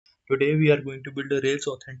Today we are going to build a Rails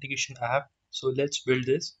authentication app. So let's build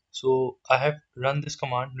this. So I have run this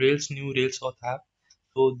command Rails new Rails auth app.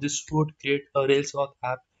 So this would create a Rails auth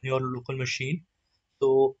app in your local machine.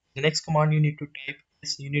 So the next command you need to type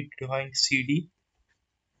is you need to define cd.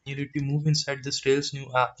 You need to move inside this Rails new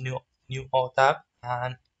auth app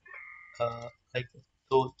and uh, like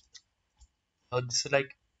so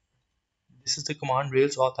this is the command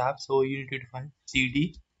Rails auth app. So you need to define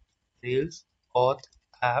cd Rails auth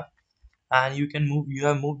app, and you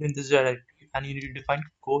have moved in this directory, and you need to define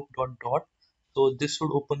code dot dot. So this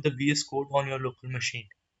would open the VS Code on your local machine.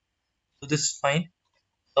 So this is fine.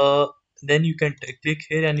 uh then you can click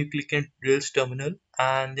here and you click in Rails terminal,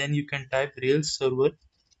 and then you can type Rails server,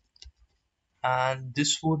 and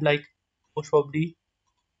this would most probably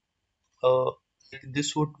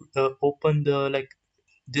this would open the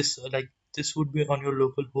this would be on your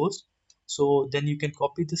local host. So then you can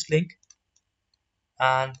copy this link,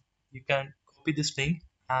 and you can copy this link,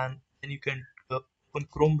 and then you can open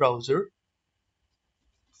Chrome browser,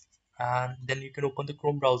 and then you can open the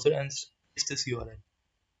Chrome browser and paste this URL.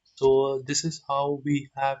 So this is how we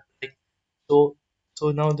have so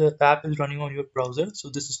now the app is running on your browser, so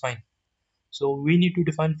this is fine. So we need to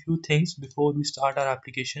define few things before we start our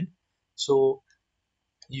application. So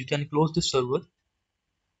you can close the server,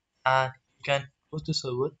 and you can close the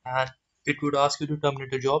server, and it would ask you to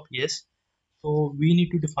terminate the job. Yes. So we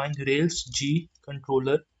need to define Rails G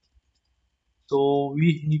controller. So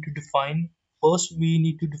we need to define we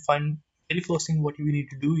need to define very first thing what you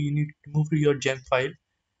need to do. You need to move to your gem file,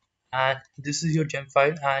 and this is your gem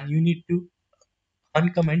file, and you need to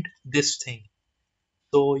uncomment this thing.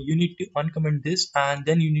 So you need to uncomment this, and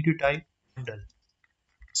then you need to type bundle.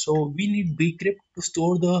 So we need bcrypt to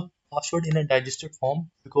store the password in a digested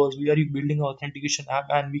form, because we are building an authentication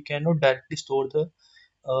app and we cannot directly store the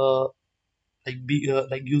uh,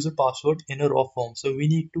 user password in a raw form. So we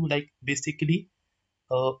need to basically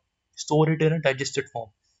uh, store it in a digested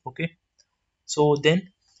form. Okay. So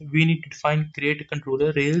then we need to define create a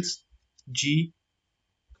controller Rails G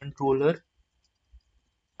controller,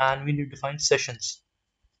 and we need to define sessions.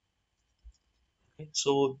 Okay.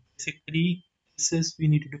 So basically this is we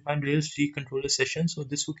need to define Rails G controller session. So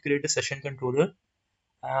this would create a session controller,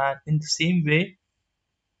 and in the same way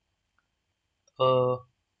uh,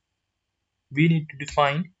 we need to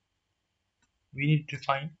define we need to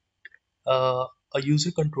define a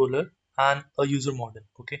user controller and a user model.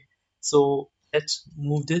 Okay. So let's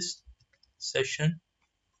move this session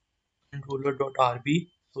controller.rb.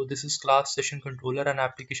 So this is class session controller and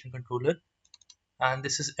application controller, and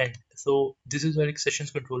this is end. So this is like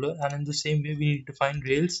sessions controller, and in the same way we need to define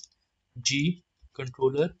Rails G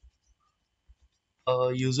controller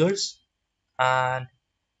users, and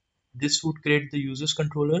this would create the users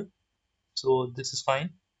controller. So this is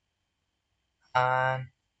fine, and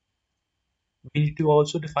we need to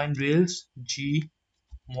also define Rails G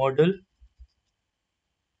model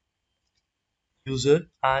user,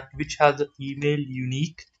 and which has the email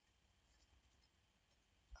unique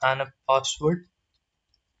and a password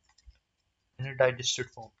in a digested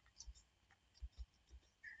form.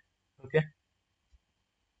 Okay.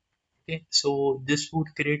 Okay, so this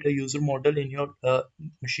would create a user model in your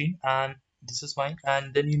machine, and this is fine.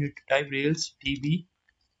 And then you need to type Rails db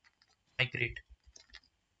migrate.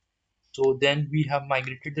 So then we have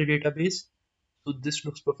migrated the database. So this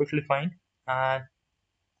looks perfectly fine, and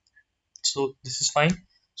so this is fine.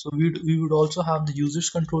 So we would also have the users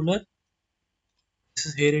controller. This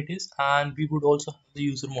is here it is, and we would also have the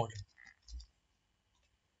user model.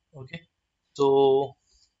 Okay, so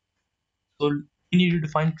we need to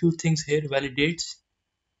define few things here. Validates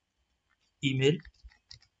email.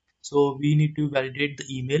 So we need to validate the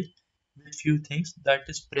email with few things, that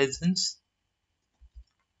is presence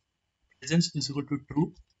is equal to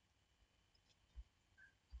true,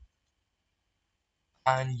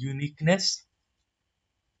 and uniqueness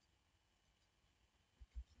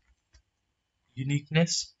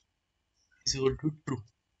is equal to true.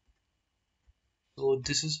 So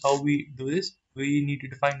this is how we do this. We need to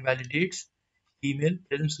define validates email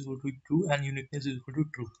presence is equal to true and uniqueness is equal to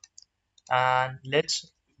true. And let's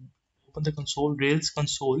open the console Rails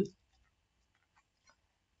console,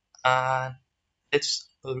 and let's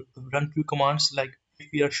run few commands, like if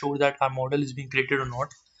we are sure that our model is being created or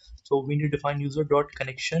not. So we need to define user dot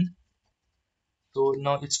connection. So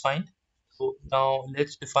now it's fine. So now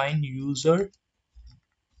let's define user,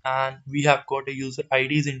 and we have got a user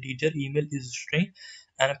ID is integer, email is string,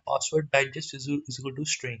 and a password digest is equal to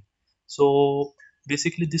string. So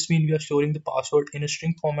basically this means we are storing the password in a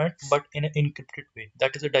string format but in an encrypted way,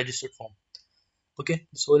 that is a digested form. Okay,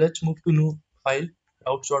 so let's move to new file,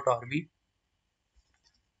 routes.rb,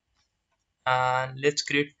 and let's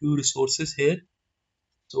create few resources here.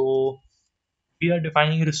 So we are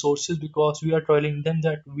defining resources because we are telling them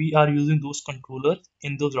that we are using those controllers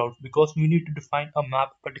in those routes, because we need to define a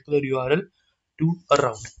map particular URL to a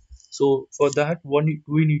route. So for that, what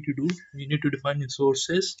we need to do, we need to define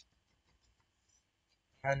resources,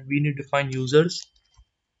 and we need to define users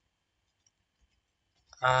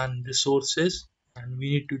and resources, and we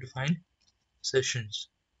need to define sessions.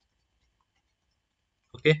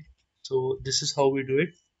 Okay, so this is how we do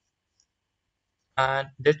it. And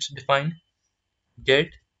let's define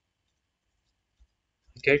get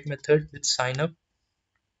get method with sign up,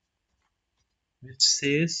 which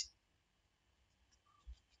says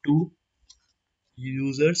to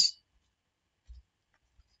users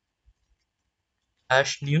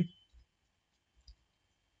hash new,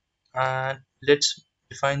 and let's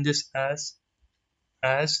define this as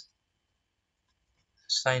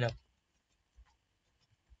sign up.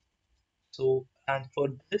 So, and for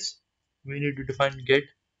this we need to define get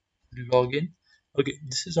login. Okay,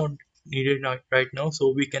 this is not needed right now, so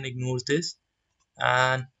we can ignore this.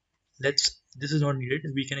 And let's this is not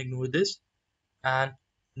needed, we can ignore this. And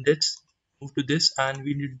let's move to this, and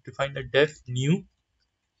we need to define a def new,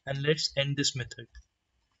 and let's end this method.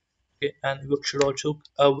 Okay, and we should also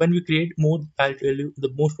when we create more, I'll tell you, the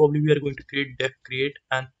most probably we are going to create def create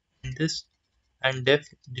and end this, and def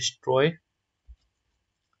destroy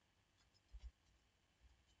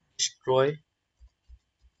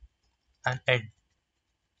and end.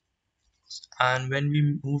 And when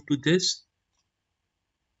we move to this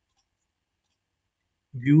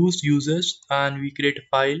views users, and we create a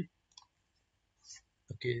file.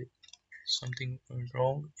 Okay, something went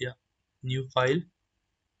wrong. Yeah, new file,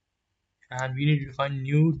 and we need to define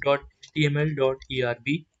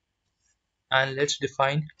new.html.erb, and let's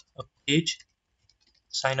define a page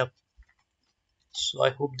sign up. So I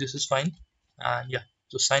hope this is fine. And yeah,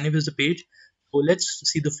 so sign up is the page. So let's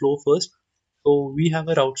see the flow first. So we have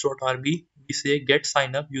a routes.rb, we say get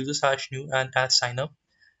sign up users hash new and as sign up,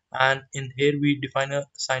 and in here we define a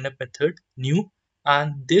sign up method new,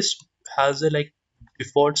 and this has a like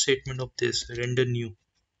default statement of this render new.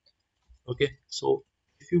 Okay, so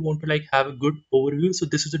if you want to like have a good overview, so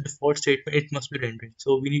this is the default statement, it must be rendering,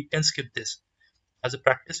 so can skip this. As a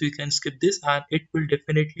practice we can skip this, and it will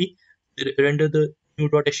definitely render the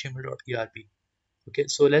new.html.erb. Okay,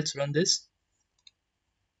 so let's run this,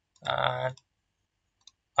 and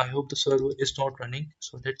I hope the server is not running,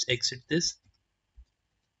 so let's exit this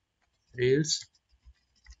Rails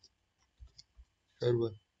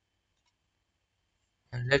server,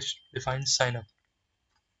 and let's define sign up.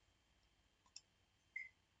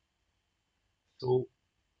 So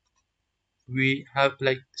we have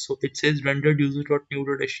like, so it says rendered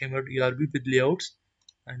user.new.html.erb with layouts,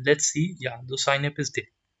 and let's see, yeah, the sign up is there.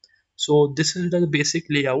 So this is the basic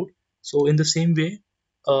layout. So in the same way,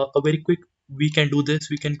 a very quick, we can do this,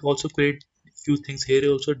 we can also create few things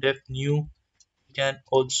here also. Def new, we can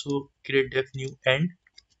also create def new end,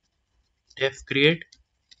 def create,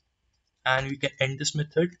 and we can end this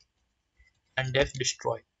method, and def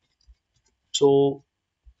destroy. So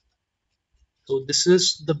so this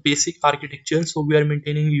is the basic architecture. So we are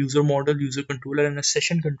maintaining user model, user controller, and a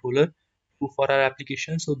session controller for our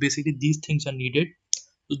application. So basically these things are needed,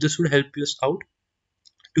 so this would help us out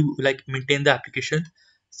to like maintain the application.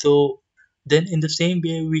 So then in the same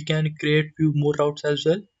way we can create few more routes as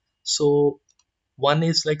well. So one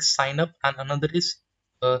is like sign up, and another is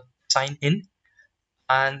sign in,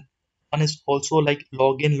 and one is also like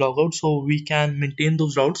login logout, so we can maintain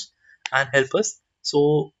those routes and help us.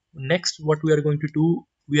 So next what we are going to do,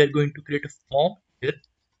 we are going to create a form here.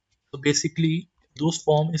 So basically those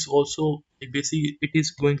form is also like, basically it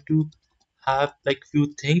is going to have like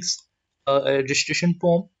few things, a registration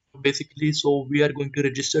form basically. So we are going to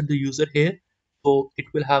register the user here, so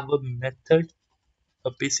it will have a method,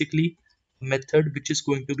 basically a method which is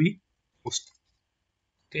going to be post.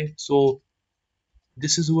 Okay, so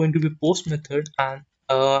this is going to be post method, and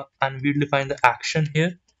we'll define the action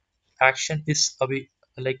here. Action is away,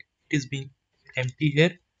 like it is being empty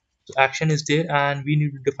here, so action is there, and we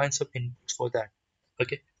need to define some inputs for that.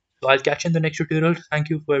 Okay, so I'll catch you in the next tutorial. Thank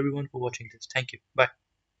you for everyone for watching this. Thank you, bye.